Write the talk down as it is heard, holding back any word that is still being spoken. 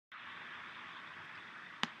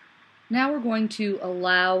Now we're going to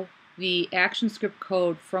allow the ActionScript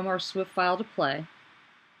code from our Swift file to play.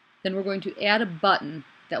 Then we're going to add a button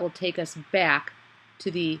that will take us back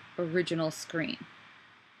to the original screen.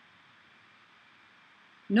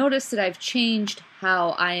 Notice that I've changed how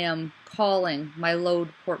I am calling my load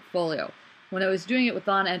portfolio. When I was doing it with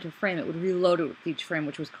on-enter frame, it would reload it with each frame,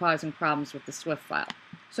 which was causing problems with the Swift file.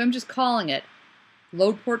 So I'm just calling it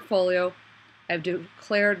load portfolio. I've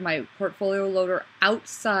declared my portfolio loader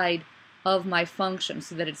outside of my function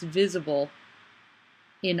so that it's visible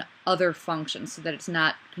in other functions, so that it's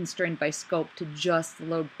not constrained by scope to just the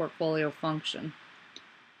load portfolio function.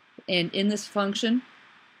 And in this function,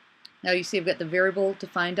 now you see I've got the variable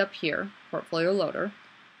defined up here, portfolio loader,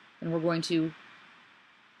 and we're going to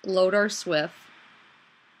load our Swift,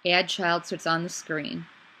 add child so it's on the screen,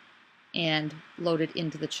 and load it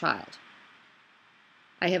into the child.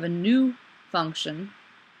 I have a new function.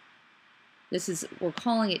 We're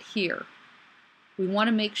calling it here. We want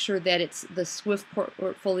to make sure that the Swift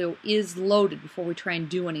portfolio is loaded before we try and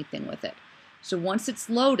do anything with it. So once it's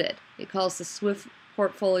loaded, it calls the Swift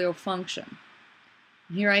portfolio function.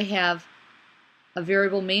 Here I have a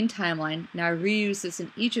variable main timeline. Now I reuse this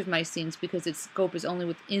in each of my scenes because its scope is only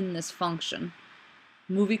within this function.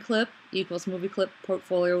 Movie clip equals movie clip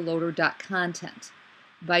portfolio loader dot content.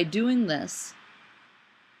 By doing this,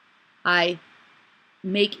 I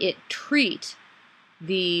make it treat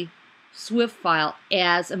the Swift file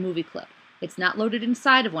as a movie clip. It's not loaded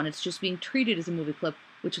inside of one, it's just being treated as a movie clip,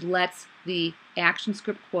 which lets the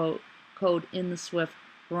ActionScript code in the Swift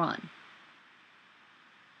run.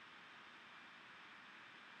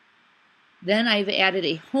 Then I've added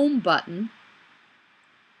a home button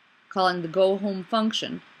calling the go home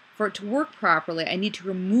function. For it to work properly, I need to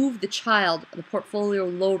remove the child, the portfolio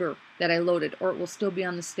loader that I loaded, or it will still be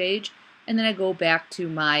on the stage, and then I go back to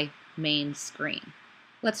my main screen.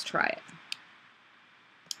 Let's try it.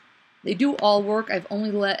 They do all work. I've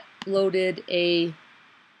only loaded a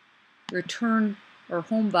return or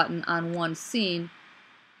home button on one scene.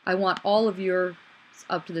 I want all of yours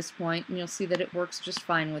up to this point, and you'll see that it works just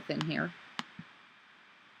fine within here.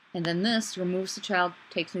 And then this removes the child,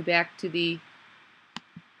 takes me back to the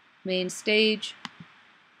main stage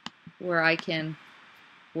where I can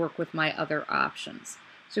work with my other options.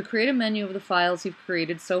 So create a menu of the files you've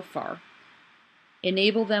created so far.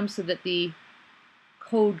 Enable them so that the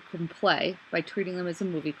code can play by treating them as a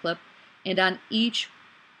movie clip. And on each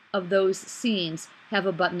of those scenes, have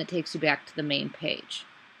a button that takes you back to the main page.